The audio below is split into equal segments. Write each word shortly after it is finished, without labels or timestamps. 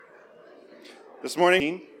This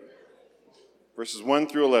morning, verses 1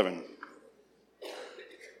 through 11.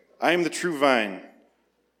 I am the true vine,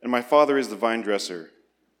 and my Father is the vine dresser.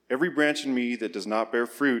 Every branch in me that does not bear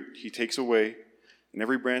fruit, he takes away, and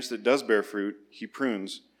every branch that does bear fruit, he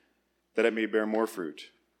prunes, that it may bear more fruit.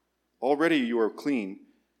 Already you are clean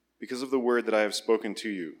because of the word that I have spoken to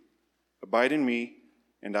you. Abide in me,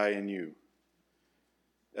 and I in you.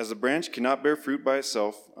 As the branch cannot bear fruit by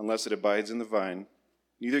itself unless it abides in the vine,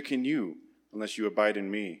 neither can you unless you abide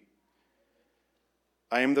in me.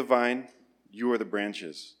 I am the vine, you are the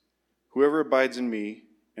branches. Whoever abides in me,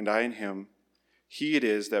 and I in him, he it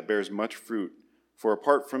is that bears much fruit, for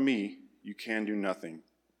apart from me you can do nothing.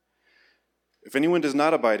 If anyone does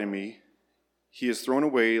not abide in me, he is thrown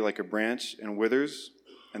away like a branch and withers,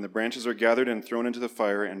 and the branches are gathered and thrown into the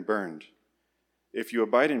fire and burned. If you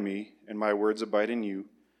abide in me, and my words abide in you,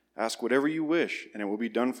 ask whatever you wish, and it will be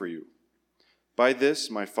done for you. By this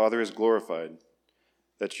my Father is glorified,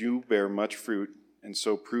 that you bear much fruit, and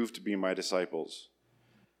so prove to be my disciples.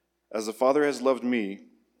 As the Father has loved me,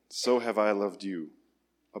 so have I loved you.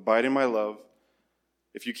 Abide in my love.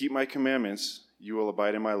 If you keep my commandments, you will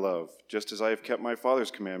abide in my love, just as I have kept my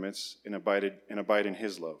Father's commandments and abide in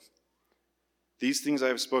his love. These things I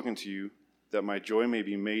have spoken to you, that my joy may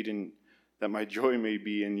be in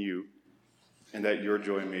you, and that your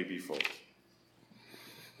joy may be full.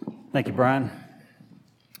 Thank you, Brian.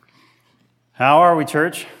 How are we,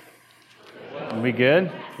 church? Are we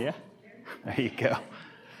good? Yeah? There you go.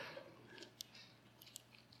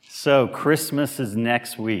 So, Christmas is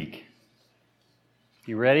next week.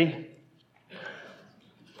 You ready?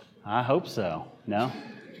 I hope so. No?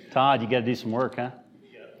 Todd, you got to do some work, huh?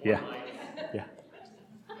 Yeah. Yeah.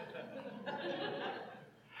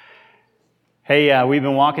 Hey, we've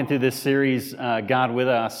been walking through this series, God With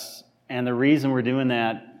Us, and the reason we're doing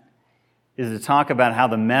that is to talk about how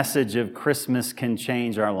the message of Christmas can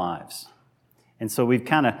change our lives. And so we've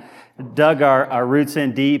kind of dug our roots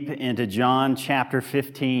in deep into John chapter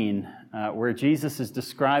 15, where Jesus is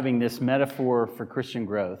describing this metaphor for Christian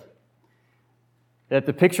growth. That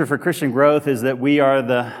the picture for Christian growth is that we are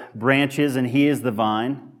the branches and he is the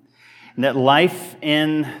vine. And that life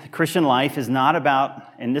in Christian life is not about,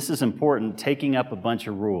 and this is important, taking up a bunch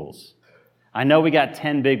of rules. I know we got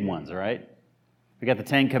 10 big ones, all right? We got the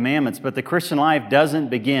 10 commandments, but the Christian life doesn't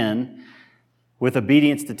begin with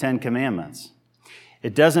obedience to 10 commandments.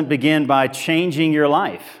 It doesn't begin by changing your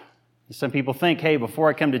life. Some people think, hey, before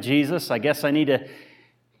I come to Jesus, I guess I need to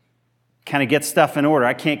kind of get stuff in order.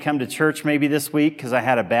 I can't come to church maybe this week because I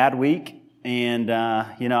had a bad week, and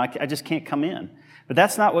I just can't come in. But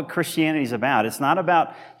that's not what Christianity is about. It's not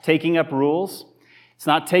about taking up rules. It's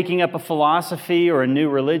not taking up a philosophy or a new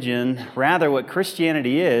religion. Rather, what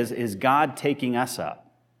Christianity is God taking us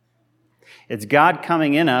up. It's God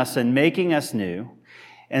coming in us and making us new.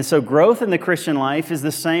 And so growth in the Christian life is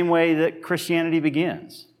the same way that Christianity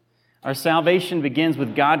begins. Our salvation begins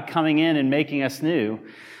with God coming in and making us new.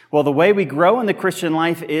 Well, the way we grow in the Christian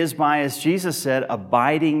life is by, as Jesus said,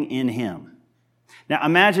 abiding in him. Now,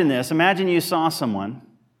 imagine this. Imagine you saw someone,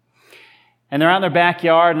 and they're out in their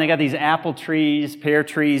backyard, and they got these apple trees, pear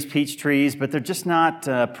trees, peach trees, but they're just not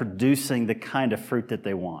producing the kind of fruit that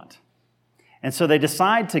they want. And so they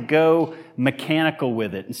decide to go mechanical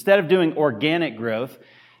with it. Instead of doing organic growth,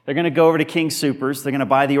 they're going to go over to King Soopers. They're going to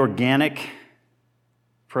buy the organic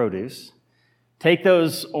produce, take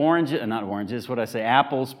those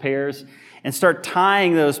apples, pears, and start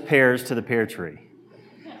tying those pears to the pear tree.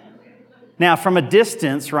 Now, from a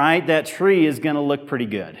distance, right, that tree is going to look pretty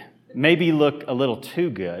good. Maybe look a little too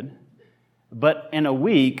good. But in a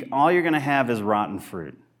week, all you're going to have is rotten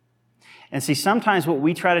fruit. And see, sometimes what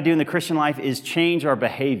we try to do in the Christian life is change our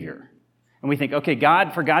behavior. And we think, okay,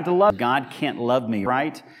 for God to love, God can't love me,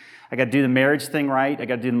 right? I got to do the marriage thing right. I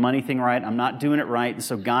got to do the money thing right. I'm not doing it right, and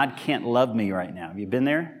so God can't love me right now. Have you been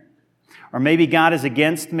there? Or maybe God is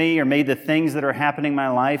against me, or maybe the things that are happening in my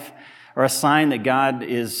life are a sign that God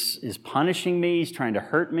is punishing me. He's trying to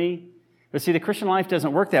hurt me. But see, the Christian life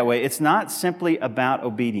doesn't work that way. It's not simply about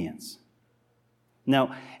obedience.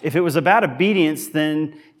 No, if it was about obedience,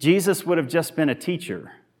 then Jesus would have just been a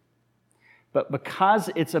teacher. But because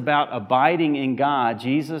it's about abiding in God,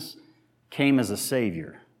 Jesus came as a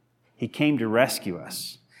Savior. He came to rescue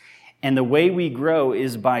us. And the way we grow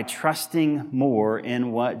is by trusting more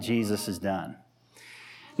in what Jesus has done.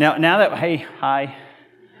 Now that, hey, hi.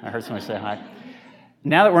 I heard somebody say hi.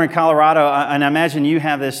 Now that we're in Colorado, and I imagine you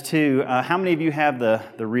have this too, how many of you have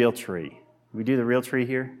the real tree? We do the real tree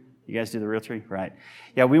here? You guys do the real tree? Right.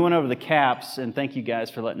 Yeah, we went over the caps, and thank you guys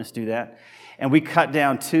for letting us do that. And we cut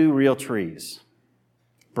down 2 real trees.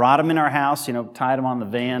 brought them in our house, tied them on the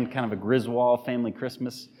van, kind of a Griswold family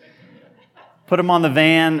Christmas. Put them on the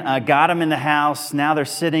van, got them in the house. Now they're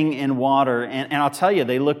sitting in water. And I'll tell you,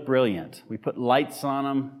 they look brilliant. We put lights on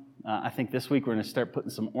them. I think this week we're going to start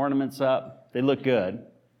putting some ornaments up. They look good.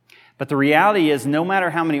 But the reality is, no matter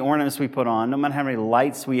how many ornaments we put on, no matter how many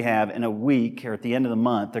lights we have, in a week or at the end of the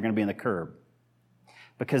month, they're going to be in the curb.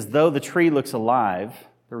 Because though the tree looks alive,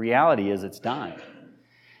 the reality is it's dying.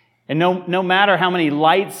 And no matter how many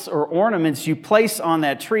lights or ornaments you place on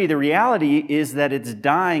that tree, the reality is that it's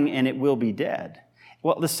dying and it will be dead.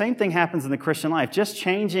 Well, the same thing happens in the Christian life. Just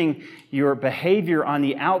changing your behavior on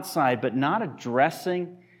the outside, but not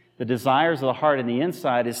addressing the desires of the heart and the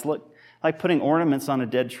inside is like putting ornaments on a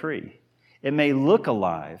dead tree. It may look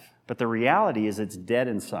alive, but the reality is it's dead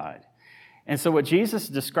inside. And so what Jesus is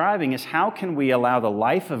describing is, how can we allow the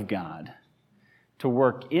life of God to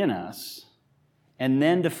work in us and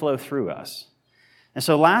then to flow through us? And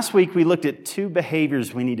so last week we looked at 2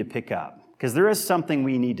 behaviors we need to pick up, because there is something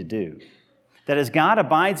we need to do. That as God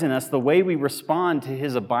abides in us, the way we respond to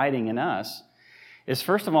His abiding in us is,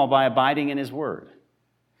 first of all, by abiding in His Word.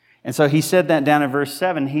 And so He said that down in verse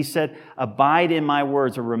 7. He said, abide in my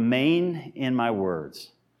words, or remain in my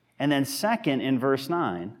words. And then second, in verse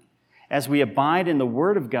 9, as we abide in the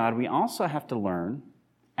Word of God, we also have to learn,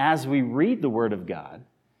 as we read the Word of God,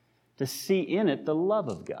 to see in it the love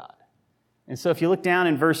of God. And so if you look down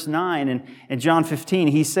in verse 9 in John 15,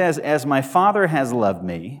 He says, as my Father has loved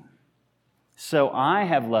me, so I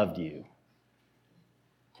have loved you.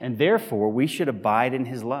 And therefore, we should abide in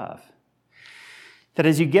His love. That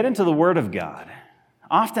as you get into the Word of God,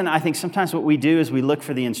 often I think sometimes what we do is we look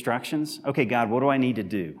for the instructions. Okay, God, what do I need to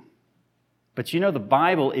do? But the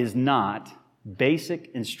Bible is not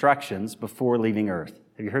basic instructions before leaving earth.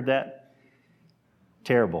 Have you heard that?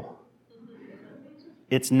 Terrible.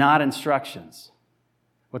 It's not instructions.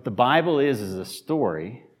 What the Bible is a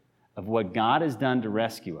story of what God has done to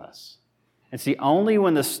rescue us. And see, only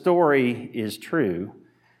when the story is true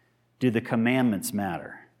do the commandments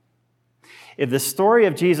matter. If the story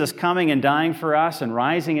of Jesus coming and dying for us and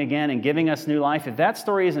rising again and giving us new life, if that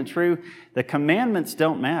story isn't true, the commandments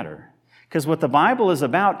don't matter. Because what the Bible is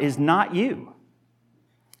about is not you.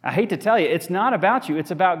 I hate to tell you, it's not about you.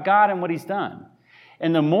 It's about God and what He's done.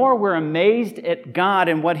 And the more we're amazed at God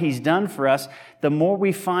and what He's done for us, the more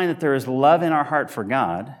we find that there is love in our heart for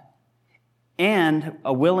God and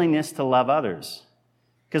a willingness to love others.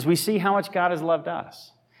 Because we see how much God has loved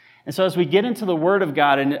us. And so as we get into the Word of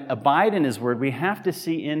God and abide in His Word, we have to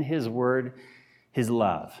see in His Word His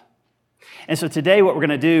love. And so today what we're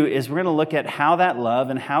going to do is we're going to look at how that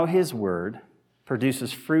love and how His Word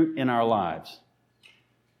produces fruit in our lives.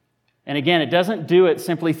 And again, it doesn't do it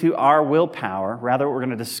simply through our willpower. Rather, what we're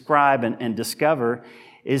going to describe and discover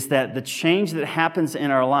is that the change that happens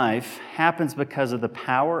in our life happens because of the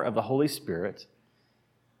power of the Holy Spirit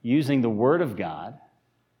using the Word of God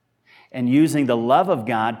and using the love of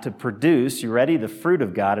God to produce, you ready, the fruit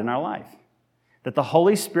of God in our life. That the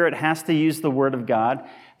Holy Spirit has to use the Word of God,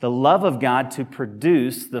 the love of God, to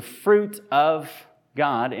produce the fruit of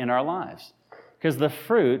God in our lives. Because the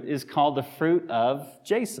fruit is called the fruit of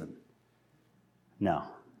Jason. No.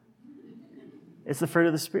 It's the fruit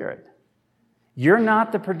of the Spirit. You're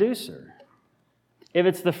not the producer. If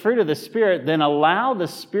it's the fruit of the Spirit, then allow the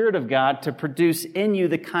Spirit of God to produce in you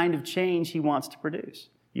the kind of change He wants to produce.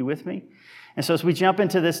 You with me? And so as we jump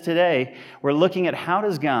into this today, we're looking at how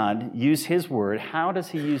does God use His Word, how does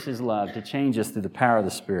He use His love to change us through the power of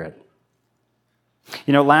the Spirit?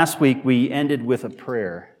 Last week we ended with a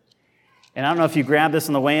prayer. And I don't know if you grabbed this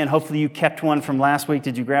on the way in. Hopefully you kept one from last week.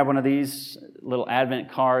 Did you grab one of these little Advent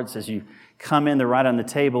cards? As you come in, they're right on the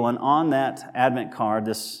table. And on that Advent card,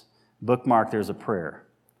 this bookmark, there's a prayer.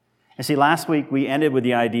 And see, last week we ended with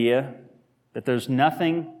the idea that there's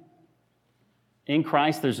nothing in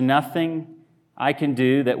Christ, there's nothing I can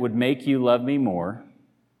do that would make you love me more,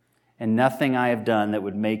 and nothing I have done that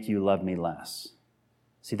would make you love me less.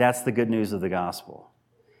 See, that's the good news of the gospel.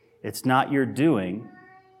 It's not your doing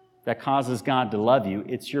that causes God to love you,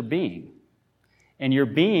 it's your being. And your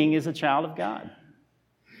being is a child of God.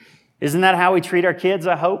 Isn't that how we treat our kids,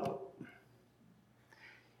 I hope?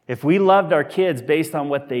 If we loved our kids based on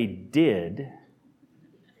what they did,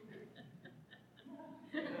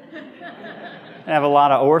 I have a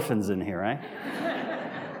lot of orphans in here, right?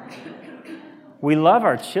 We love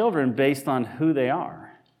our children based on who they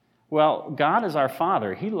are. Well, God is our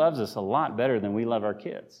Father. He loves us a lot better than we love our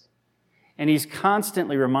kids. And He's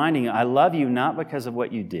constantly reminding you, I love you not because of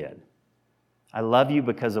what you did. I love you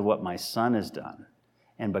because of what my Son has done.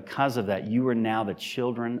 And because of that, you are now the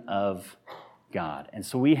children of God. And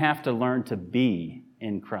so we have to learn to be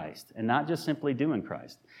in Christ and not just simply do in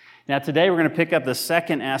Christ. Now today we're going to pick up the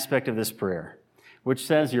second aspect of this prayer, which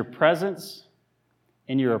says, your presence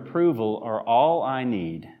and your approval are all I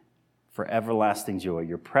need for everlasting joy.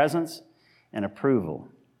 Your presence and approval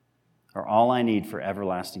are all I need for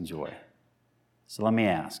everlasting joy. So let me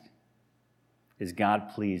ask, is God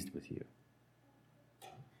pleased with you?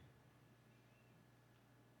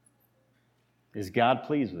 Is God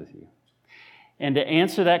pleased with you? And to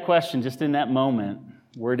answer that question, just in that moment,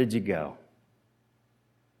 where did you go?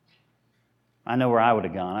 I know where I would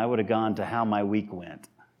have gone. I would have gone to how my week went,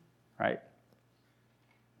 right?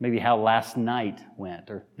 Maybe how last night went,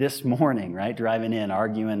 or this morning, right? Driving in,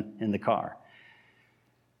 arguing in the car.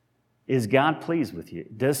 Is God pleased with you?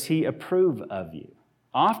 Does He approve of you?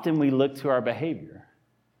 Often we look to our behavior.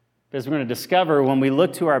 Because we're going to discover when we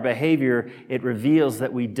look to our behavior, it reveals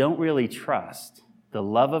that we don't really trust the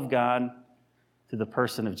love of God through the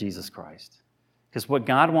person of Jesus Christ. Because what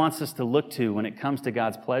God wants us to look to when it comes to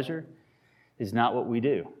God's pleasure is not what we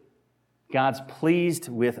do. God's pleased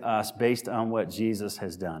with us based on what Jesus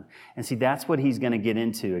has done. And see, that's what He's going to get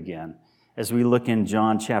into again as we look in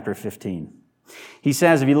John chapter 15. He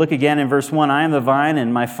says, if you look again in verse 1, I am the vine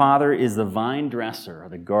and my Father is the vine dresser or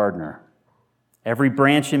the gardener. Every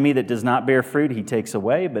branch in me that does not bear fruit, He takes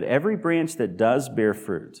away, but every branch that does bear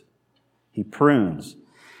fruit, He prunes,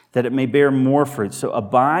 that it may bear more fruit. So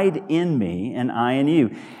abide in me, and I in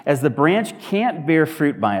you. As the branch can't bear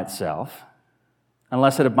fruit by itself,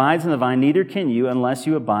 unless it abides in the vine, neither can you unless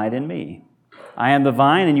you abide in me. I am the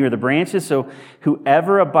vine, and you are the branches, so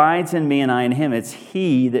whoever abides in me and I in him, it's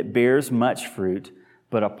he that bears much fruit.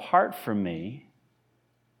 But apart from me,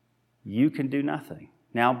 you can do nothing.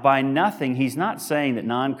 Now, by nothing, he's not saying that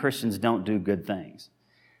non-Christians don't do good things,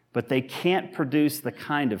 but they can't produce the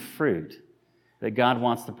kind of fruit that God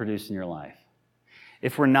wants to produce in your life.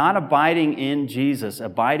 If we're not abiding in Jesus,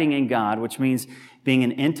 abiding in God, which means being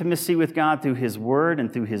in intimacy with God through His Word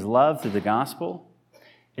and through His love, through the gospel,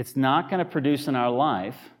 it's not going to produce in our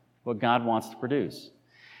life what God wants to produce.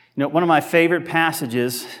 You know, one of my favorite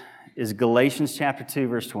passages is Galatians chapter 2,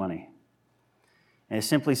 verse 20. And it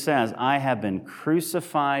simply says, I have been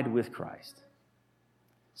crucified with Christ.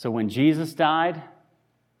 So when Jesus died,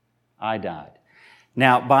 I died.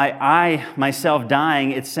 Now, by I myself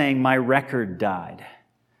dying, it's saying my record died.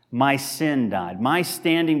 My sin died. My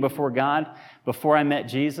standing before God, before I met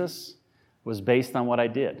Jesus, was based on what I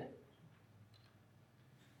did.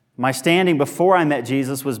 My standing before I met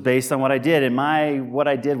Jesus was based on what I did, and what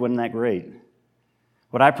I did wasn't that great.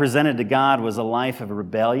 What I presented to God was a life of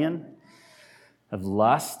rebellion, of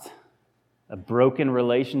lust, of broken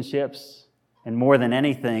relationships, and more than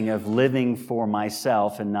anything, of living for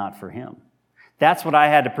myself and not for Him. That's what I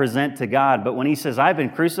had to present to God. But when He says, I've been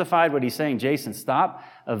crucified, what He's saying, Jason, stop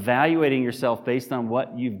evaluating yourself based on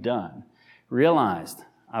what you've done. Realized,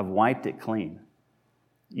 I've wiped it clean.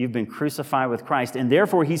 You've been crucified with Christ. And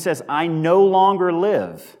therefore, He says, I no longer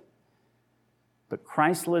live, but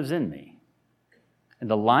Christ lives in me. And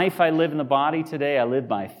the life I live in the body today, I live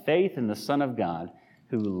by faith in the Son of God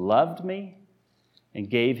who loved me and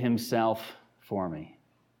gave Himself for me.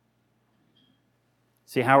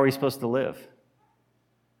 See, how are we supposed to live?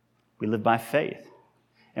 We live by faith.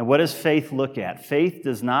 And what does faith look at? Faith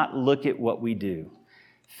does not look at what we do.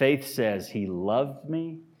 Faith says, He loved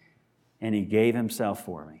me and He gave Himself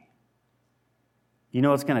for me. You know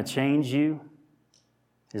what's going to change you?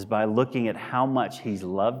 Is by looking at how much He's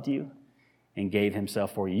loved you and gave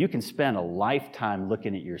Himself for you. You can spend a lifetime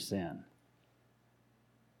looking at your sin,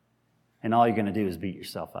 and all you're going to do is beat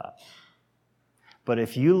yourself up. But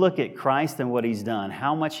if you look at Christ and what He's done,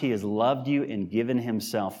 how much He has loved you and given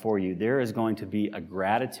Himself for you, there is going to be a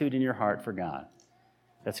gratitude in your heart for God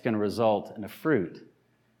that's going to result in a fruit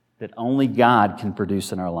that only God can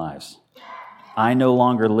produce in our lives. I no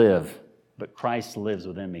longer live, but Christ lives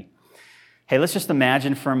within me. Hey, let's just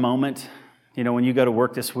imagine for a moment, when you go to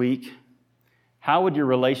work this week, how would your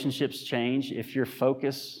relationships change if your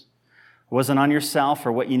focus wasn't on yourself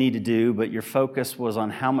or what you need to do, but your focus was on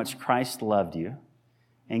how much Christ loved you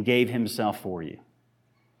and gave Himself for you?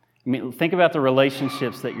 I mean, think about the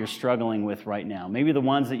relationships that you're struggling with right now. Maybe the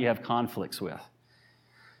ones that you have conflicts with.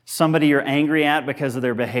 Somebody you're angry at because of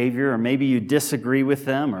their behavior, or maybe you disagree with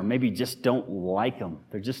them, or maybe you just don't like them.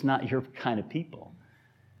 They're just not your kind of people.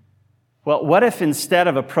 Well, what if instead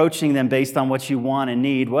of approaching them based on what you want and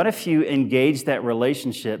need, what if you engage that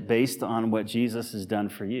relationship based on what Jesus has done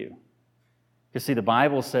for you? Because see, the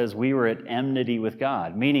Bible says we were at enmity with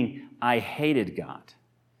God, meaning I hated God.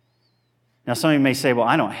 Now, some of you may say, well,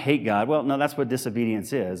 I don't hate God. Well, no, that's what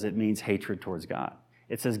disobedience is. It means hatred towards God.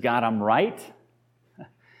 It says, God, I'm right,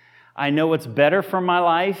 I know what's better for my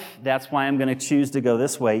life. That's why I'm going to choose to go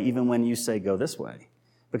this way, even when you say go this way.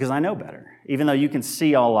 Because I know better. Even though you can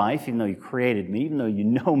see all life, even though you created me, even though you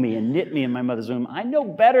know me and knit me in my mother's womb, I know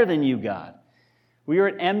better than you, God. We are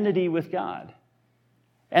at enmity with God.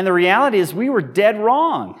 And the reality is we were dead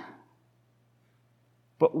wrong.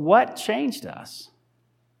 But what changed us?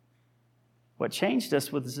 What changed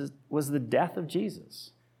us was the death of Jesus.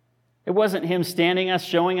 It wasn't him standing us,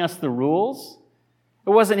 showing us the rules. It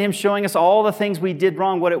wasn't him showing us all the things we did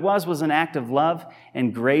wrong. What it was an act of love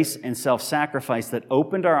and grace and self-sacrifice that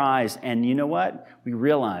opened our eyes. And you know what? We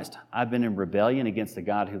realized, I've been in rebellion against the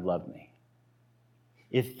God who loved me.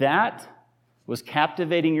 If that was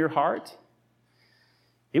captivating your heart,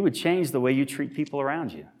 it would change the way you treat people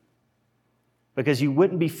around you. Because you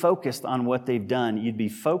wouldn't be focused on what they've done. You'd be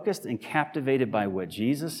focused and captivated by what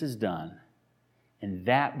Jesus has done. And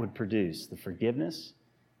that would produce the forgiveness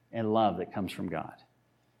and love that comes from God.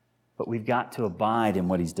 But we've got to abide in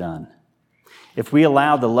what he's done. If we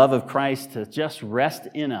allow the love of Christ to just rest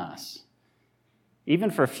in us, even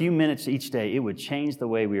for a few minutes each day, it would change the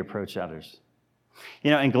way we approach others. You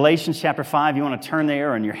know, in Galatians chapter 5, you want to turn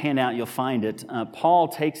there, on your handout you'll find it. Paul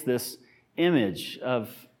takes this image of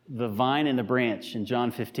the vine and the branch in John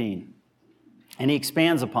 15, and he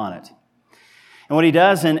expands upon it. And what he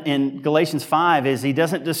does in Galatians 5 is he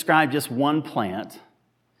doesn't describe just one plant,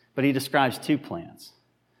 but he describes two plants.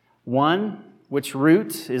 One, which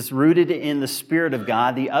is rooted in the Spirit of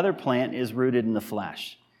God. The other plant is rooted in the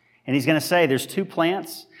flesh. And he's going to say there's two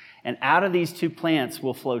plants, and out of these two plants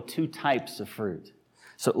will flow two types of fruit.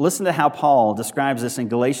 So listen to how Paul describes this in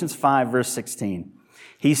Galatians 5, verse 16.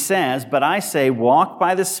 He says, "But I say, walk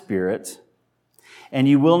by the Spirit, and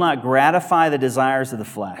you will not gratify the desires of the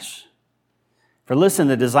flesh. For listen,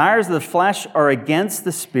 the desires of the flesh are against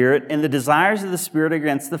the Spirit, and the desires of the Spirit are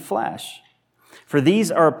against the flesh. For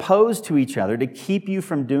these are opposed to each other to keep you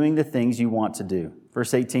from doing the things you want to do."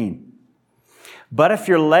 Verse 18. "But if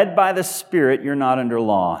you're led by the Spirit, you're not under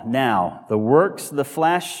law. Now, the works of the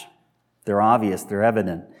flesh, they're obvious, they're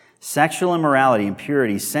evident. Sexual immorality,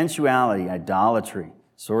 impurity, sensuality, idolatry,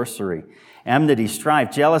 sorcery, enmity,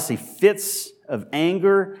 strife, jealousy, fits of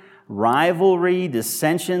anger, rivalry,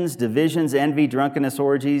 dissensions, divisions, envy, drunkenness,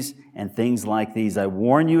 orgies, and things like these. I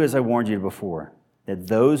warn you, as I warned you before, that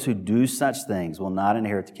those who do such things will not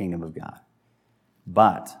inherit the kingdom of God.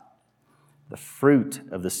 But the fruit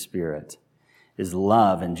of the Spirit is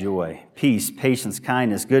love and joy, peace, patience,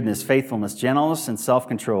 kindness, goodness, faithfulness, gentleness, and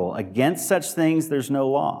self-control. Against such things there's no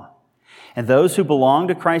law. And those who belong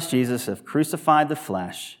to Christ Jesus have crucified the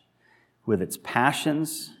flesh with its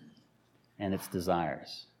passions and its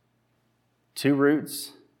desires." Two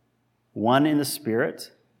roots, one in the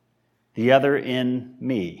Spirit, the other in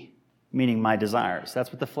me, meaning my desires.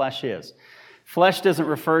 That's what the flesh is. Flesh doesn't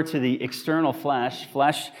refer to the external flesh.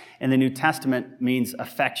 Flesh in the New Testament means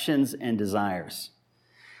affections and desires.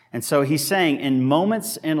 And so he's saying in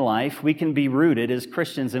moments in life, we can be rooted as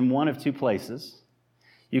Christians in one of two places.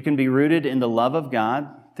 You can be rooted in the love of God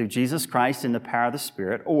through Jesus Christ in the power of the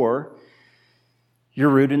Spirit, or you're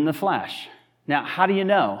rooted in the flesh. Now, how do you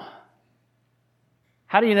know?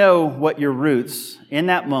 How do you know what your roots in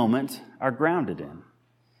that moment are grounded in?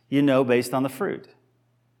 You know based on the fruit.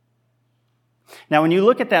 Now, when you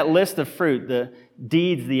look at that list of fruit, the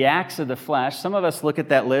deeds, the acts of the flesh, some of us look at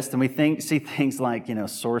that list and we see things like,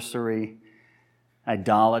 sorcery,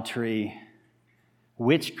 idolatry,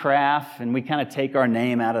 witchcraft, and we kind of take our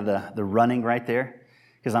name out of the running right there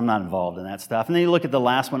because I'm not involved in that stuff. And then you look at the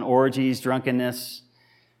last one, orgies, drunkenness.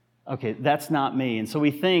 Okay, that's not me. And so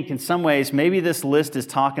we think in some ways maybe this list is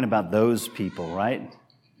talking about those people, right?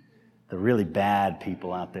 The really bad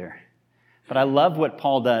people out there. But I love what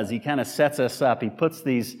Paul does. He kind of sets us up. He puts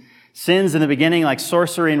these sins in the beginning like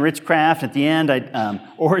sorcery and witchcraft. At the end,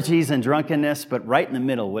 orgies and drunkenness. But right in the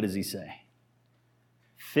middle, what does he say?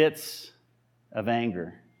 Fits of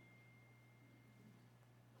anger.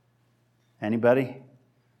 Anybody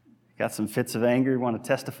got some fits of anger you want to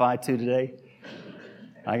testify to today?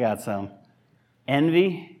 I got some.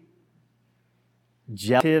 Envy,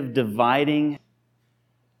 jealousy, dividing,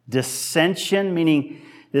 dissension, meaning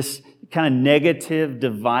this kind of negative,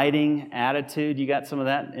 dividing attitude. You got some of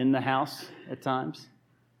that in the house at times?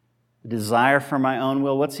 Desire for my own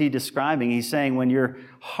will. What's he describing? He's saying when your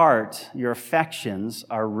heart, your affections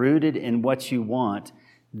are rooted in what you want,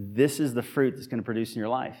 this is the fruit that's going to produce in your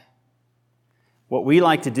life. What we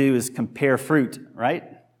like to do is compare fruit, right?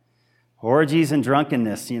 Orgies and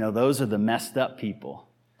drunkenness, those are the messed up people.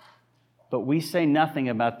 But we say nothing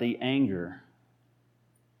about the anger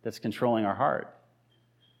that's controlling our heart.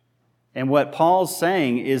 And what Paul's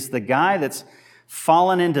saying is the guy that's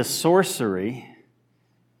fallen into sorcery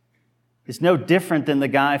is no different than the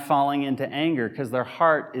guy falling into anger because their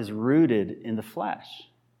heart is rooted in the flesh.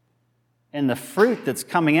 And the fruit that's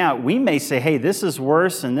coming out, we may say, hey, this is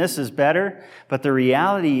worse and this is better, but the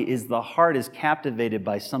reality is the heart is captivated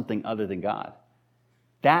by something other than God.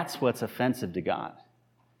 That's what's offensive to God.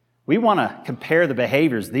 We want to compare the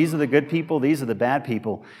behaviors. These are the good people, these are the bad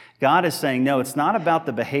people. God is saying, no, it's not about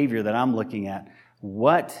the behavior that I'm looking at.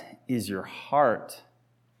 What is your heart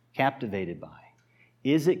captivated by?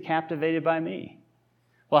 Is it captivated by me?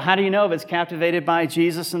 Well, how do you know if it's captivated by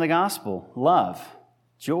Jesus and the gospel? Love,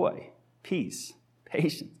 joy, peace,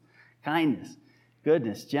 patience, kindness,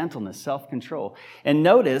 goodness, gentleness, self-control. And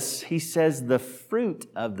notice he says the fruit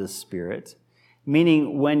of the Spirit,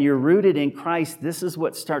 meaning when you're rooted in Christ, this is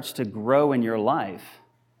what starts to grow in your life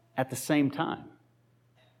at the same time.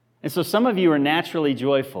 And so some of you are naturally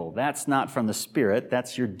joyful. That's not from the Spirit,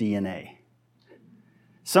 that's your DNA.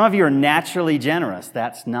 Some of you are naturally generous.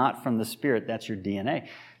 That's not from the Spirit, that's your DNA.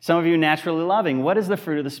 Some of you are naturally loving. What is the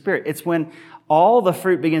fruit of the Spirit? It's when all the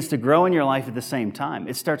fruit begins to grow in your life at the same time.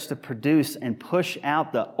 It starts to produce and push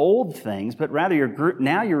out the old things, but rather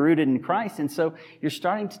now you're rooted in Christ, and so you're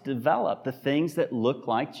starting to develop the things that look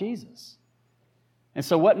like Jesus. And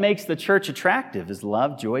so what makes the church attractive is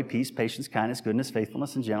love, joy, peace, patience, kindness, goodness,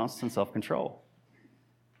 faithfulness, and gentleness, and self-control.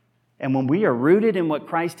 And when we are rooted in what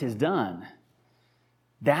Christ has done,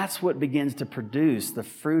 that's what begins to produce the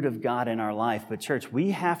fruit of God in our life. But church,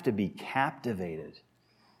 we have to be captivated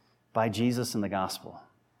by Jesus and the gospel.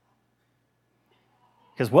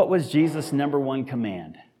 Because what was Jesus' number one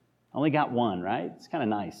command? Only got one, right? It's kind of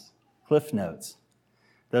nice. Cliff Notes.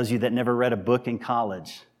 Those of you that never read a book in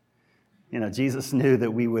college, Jesus knew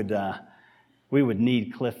that we would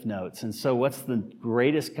need Cliff Notes. And so what's the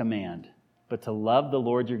greatest command? But to love the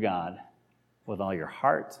Lord your God with all your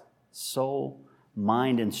heart, soul,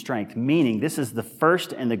 mind, and strength. Meaning, this is the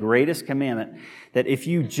first and the greatest commandment, that if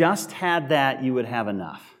you just had that, you would have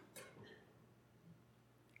enough.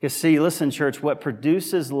 Because see, listen, church, what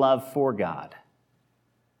produces love for God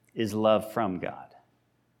is love from God.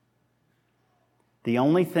 The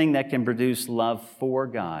only thing that can produce love for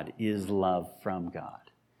God is love from God.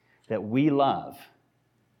 That we love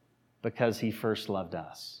because He first loved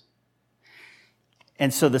us.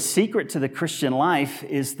 And so the secret to the Christian life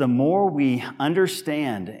is the more we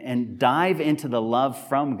understand and dive into the love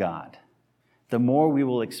from God, the more we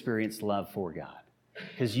will experience love for God.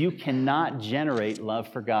 Because you cannot generate love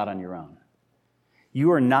for God on your own.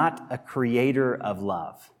 You are not a creator of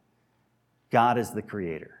love. God is the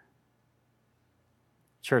creator.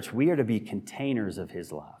 Church, we are to be containers of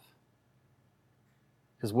His love.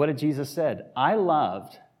 Because what did Jesus said? I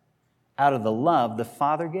loved out of the love the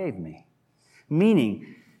Father gave me.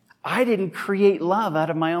 Meaning, I didn't create love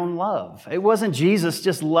out of my own love. It wasn't Jesus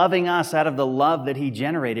just loving us out of the love that He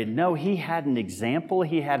generated. No, He had an example.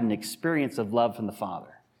 He had an experience of love from the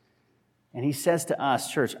Father. And He says to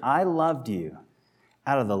us, church, I loved you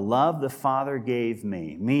out of the love the Father gave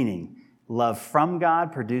me. Meaning, love from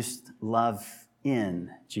God produced love in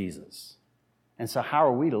Jesus. And so how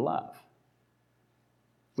are we to love?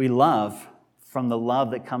 We love from the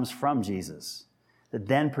love that comes from Jesus, that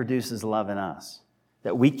then produces love in us.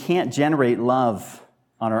 That we can't generate love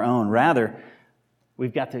on our own. Rather,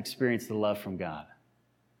 we've got to experience the love from God.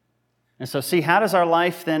 And so see, how does our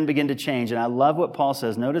life then begin to change? And I love what Paul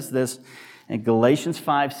says. Notice this in Galatians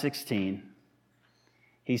 5:16.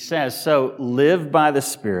 He says, so live by the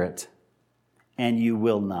Spirit, and you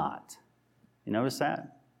will not. You notice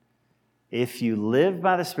that? If you live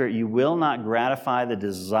by the Spirit, you will not gratify the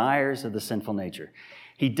desires of the sinful nature.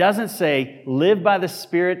 He doesn't say, live by the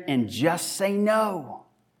Spirit and just say no.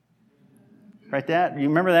 Right, that? You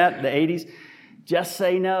remember that, the 80s? Just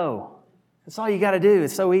say no. That's all you got to do.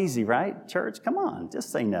 It's so easy, right? Church, come on,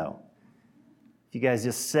 just say no. If you guys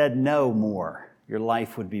just said no more, your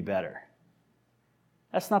life would be better.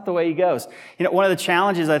 That's not the way He goes. One of the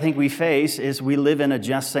challenges I think we face is we live in a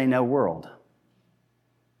just say no world.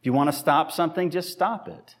 If you want to stop something, just stop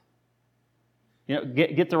it.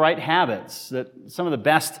 Get the right habits. That some of the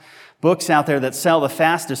best books out there that sell the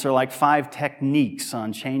fastest are like 5 techniques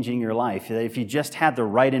on changing your life. If you just had the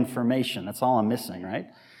right information, that's all I'm missing, right?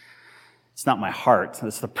 It's not my heart.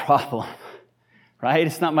 That's the problem, right?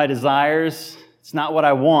 It's not my desires. It's not what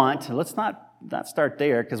I want. Let's not start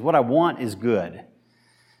there, because what I want is good.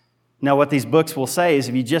 Now, what these books will say is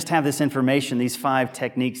if you just have this information, these 5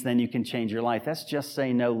 techniques, then you can change your life. That's just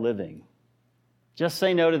say no living. Just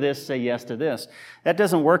say no to this, say yes to this. That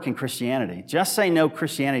doesn't work in Christianity. Just say no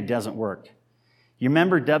Christianity doesn't work. You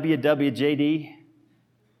remember WWJD?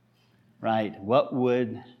 Right. What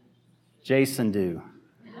would Jason do?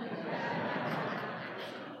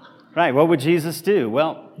 Right, what would Jesus do?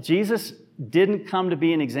 Well, Jesus didn't come to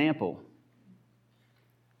be an example.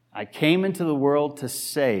 I came into the world to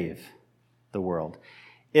save the world.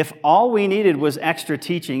 If all we needed was extra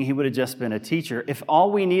teaching, he would have just been a teacher. If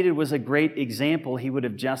all we needed was a great example, he would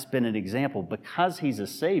have just been an example. Because he's a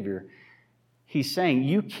Savior, he's saying,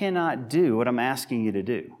 you cannot do what I'm asking you to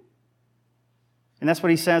do. And that's what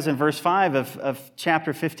he says in verse 5 of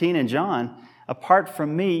chapter 15 in John. Apart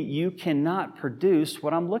from me, you cannot produce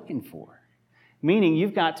what I'm looking for. Meaning,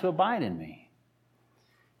 you've got to abide in me.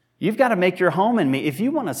 You've got to make your home in me. If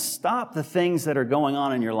you want to stop the things that are going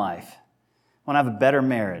on in your life, want to have a better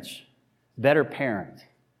marriage, better parent,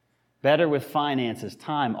 better with finances,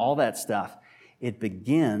 time, all that stuff, it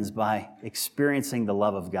begins by experiencing the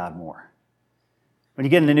love of God more. When you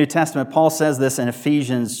get in the New Testament, Paul says this in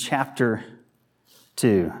Ephesians chapter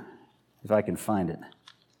 2, if I can find it.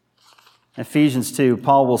 In Ephesians 2,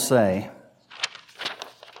 Paul will say,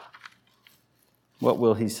 what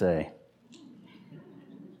will he say?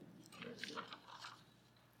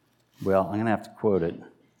 Well, I'm going to have to quote it.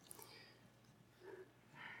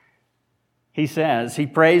 He says, he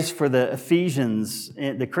prays for the Ephesians,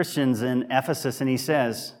 the Christians in Ephesus, and he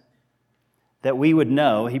says that we would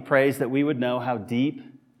know, he prays that we would know how deep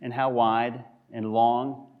and how wide and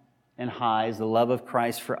long and high is the love of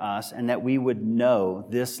Christ for us, and that we would know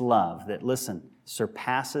this love that, listen,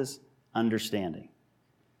 surpasses understanding.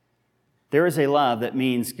 There is a love that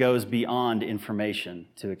means goes beyond information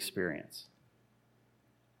to experience.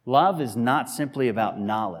 Love is not simply about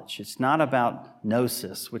knowledge. It's not about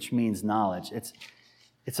gnosis, which means knowledge.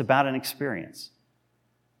 It's about an experience.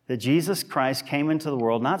 That Jesus Christ came into the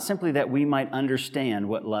world, not simply that we might understand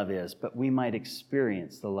what love is, but we might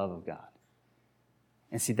experience the love of God.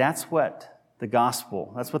 And see, that's what the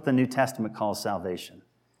gospel, that's what the New Testament calls salvation.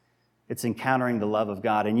 It's encountering the love of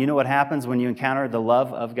God. And you know what happens when you encounter the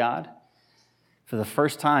love of God? For the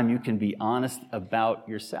first time, you can be honest about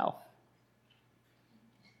yourself.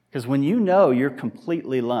 Because when you know you're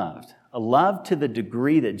completely loved, a love to the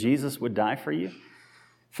degree that Jesus would die for you,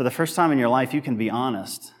 for the first time in your life, you can be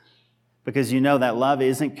honest. Because you know that love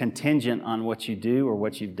isn't contingent on what you do or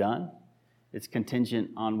what you've done. It's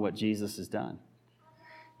contingent on what Jesus has done.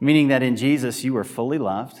 Meaning that in Jesus, you are fully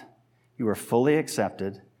loved, you are fully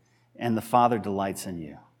accepted, and the Father delights in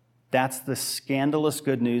you. That's the scandalous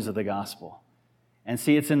good news of the gospel. And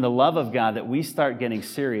see, it's in the love of God that we start getting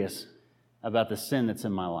serious about the sin that's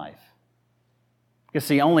in my life. Because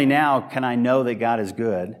see, only now can I know that God is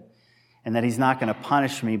good and that he's not going to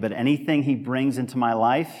punish me, but anything he brings into my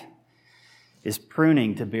life is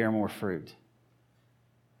pruning to bear more fruit.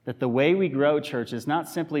 That the way we grow, church, is not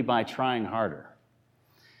simply by trying harder.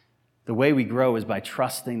 The way we grow is by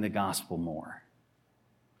trusting the gospel more.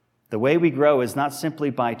 The way we grow is not simply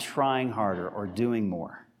by trying harder or doing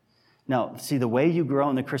more. No, see, the way you grow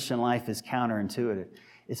in the Christian life is counterintuitive.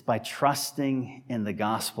 It's by trusting in the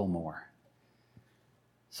gospel more.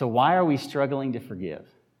 So why are we struggling to forgive?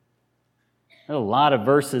 There are a lot of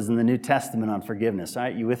verses in the New Testament on forgiveness. All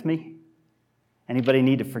right, you with me? Anybody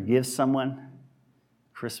need to forgive someone?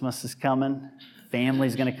 Christmas is coming.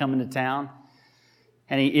 Family's going to come into town.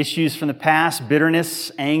 Any issues from the past?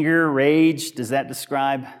 Bitterness, anger, rage? Does that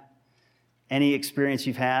describe any experience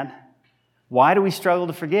you've had? Why do we struggle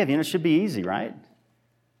to forgive? You know, it should be easy, right?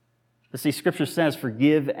 But see, Scripture says,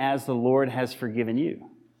 forgive as the Lord has forgiven you.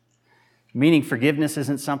 Meaning forgiveness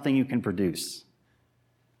isn't something you can produce.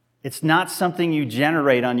 It's not something you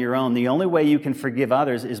generate on your own. The only way you can forgive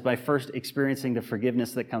others is by first experiencing the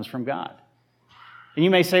forgiveness that comes from God. And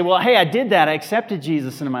you may say, well, hey, I did that. I accepted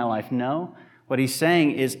Jesus into my life. No. What he's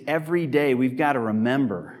saying is every day we've got to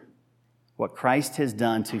remember what Christ has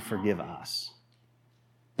done to forgive us.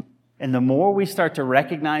 And the more we start to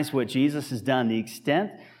recognize what Jesus has done, the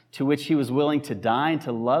extent to which he was willing to die and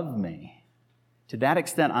to love me, to that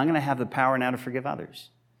extent, I'm going to have the power now to forgive others.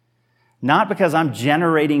 Not because I'm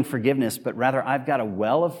generating forgiveness, but rather I've got a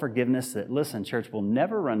well of forgiveness that, listen, church, will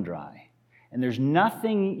never run dry. And there's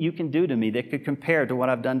nothing you can do to me that could compare to what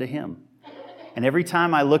I've done to him. And every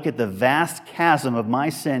time I look at the vast chasm of my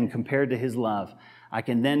sin compared to his love, I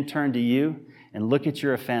can then turn to you and look at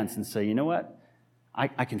your offense and say, you know what?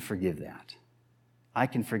 I can forgive that. I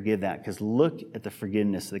can forgive that because look at the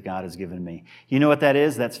forgiveness that God has given me. You know what that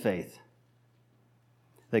is? That's faith.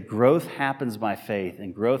 That growth happens by faith,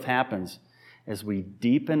 and growth happens as we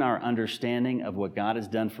deepen our understanding of what God has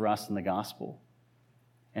done for us in the gospel.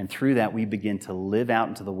 And through that, we begin to live out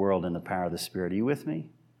into the world in the power of the Spirit. Are you with me?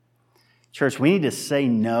 Church, we need to say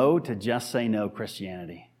no to just say no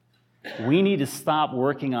Christianity. We need to stop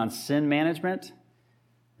working on sin management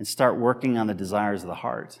and start working on the desires of the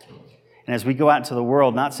heart. And as we go out into the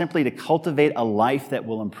world, not simply to cultivate a life that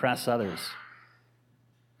will impress others,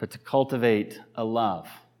 but to cultivate a love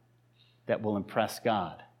that will impress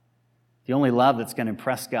God. The only love that's going to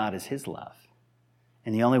impress God is His love.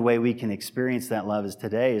 And the only way we can experience that love is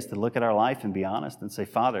to look at our life and be honest and say,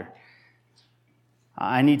 Father,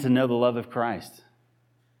 I need to know the love of Christ.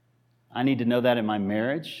 I need to know that in my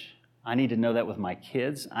marriage. I need to know that with my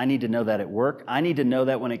kids. I need to know that at work. I need to know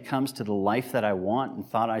that when it comes to the life that I want and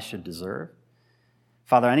thought I should deserve.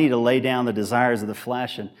 Father, I need to lay down the desires of the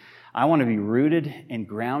flesh, and I want to be rooted and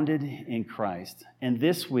grounded in Christ. And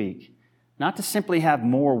this week, not to simply have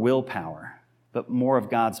more willpower, but more of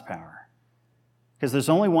God's power. Because there's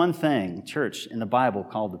only one thing, church, in the Bible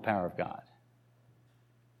called the power of God.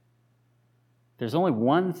 There's only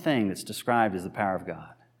one thing that's described as the power of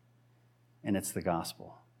God, and it's the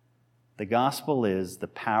gospel. The gospel is the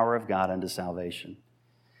power of God unto salvation.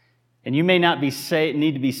 And you may not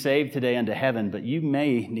need to be saved today unto heaven, but you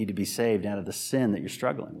may need to be saved out of the sin that you're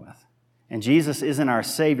struggling with. And Jesus isn't our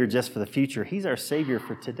Savior just for the future. He's our Savior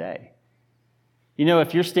for today. You know,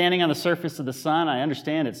 if you're standing on the surface of the sun, I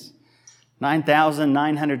understand it's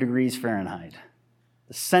 9,900 degrees Fahrenheit.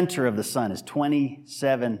 The center of the sun is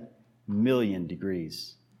 27 million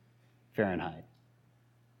degrees Fahrenheit.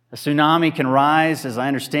 A tsunami can rise, as I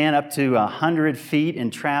understand, up to 100 feet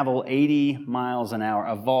and travel 80 miles an hour.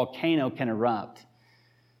 A volcano can erupt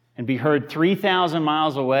and be heard 3,000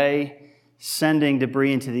 miles away, sending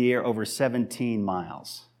debris into the air over 17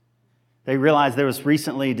 miles. They realized there was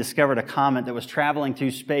recently discovered a comet that was traveling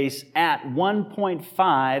through space at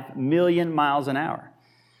 1.5 million miles an hour.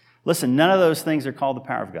 Listen, none of those things are called the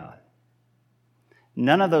power of God.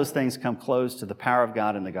 None of those things come close to the power of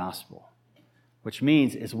God in the gospel. Which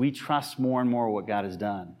means as we trust more and more what God has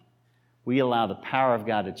done, we allow the power of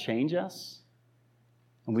God to change us,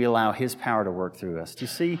 and we allow His power to work through us. Do you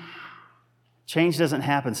see? Change doesn't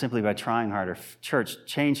happen simply by trying harder. Church,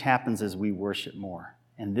 change happens as we worship more.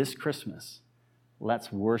 And this Christmas,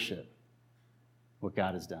 let's worship what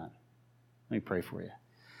God has done. Let me pray for you.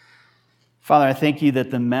 Father, I thank you that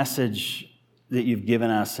the message that you've given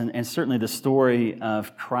us, and certainly the story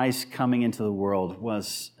of Christ coming into the world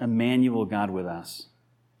was Emmanuel, God with us.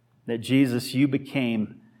 That Jesus, you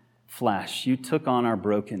became flesh. You took on our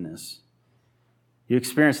brokenness. You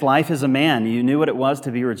experienced life as a man. You knew what it was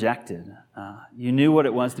to be rejected. You knew what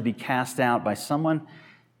it was to be cast out by someone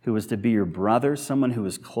who was to be your brother, someone who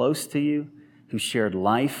was close to you, who shared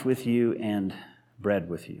life with you and bread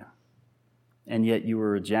with you. And yet you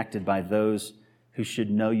were rejected by those who should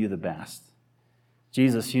know you the best.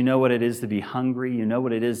 Jesus, you know what it is to be hungry. You know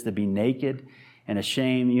what it is to be naked and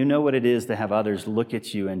ashamed. You know what it is to have others look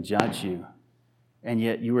at you and judge you. And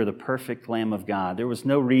yet you were the perfect Lamb of God. There was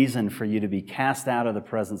no reason for you to be cast out of the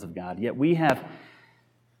presence of God. Yet we have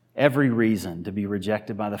every reason to be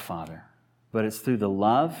rejected by the Father. But it's through the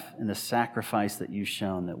love and the sacrifice that you've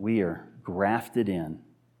shown that we are grafted in.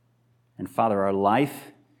 And Father, our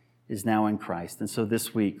life is now in Christ. And so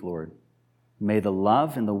this week, Lord, may the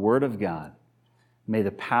love and the Word of God, may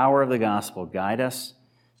the power of the gospel guide us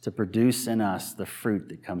to produce in us the fruit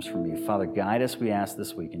that comes from you. Father, guide us, we ask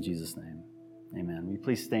this week in Jesus' name. Amen. Will you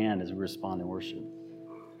please stand as we respond in worship?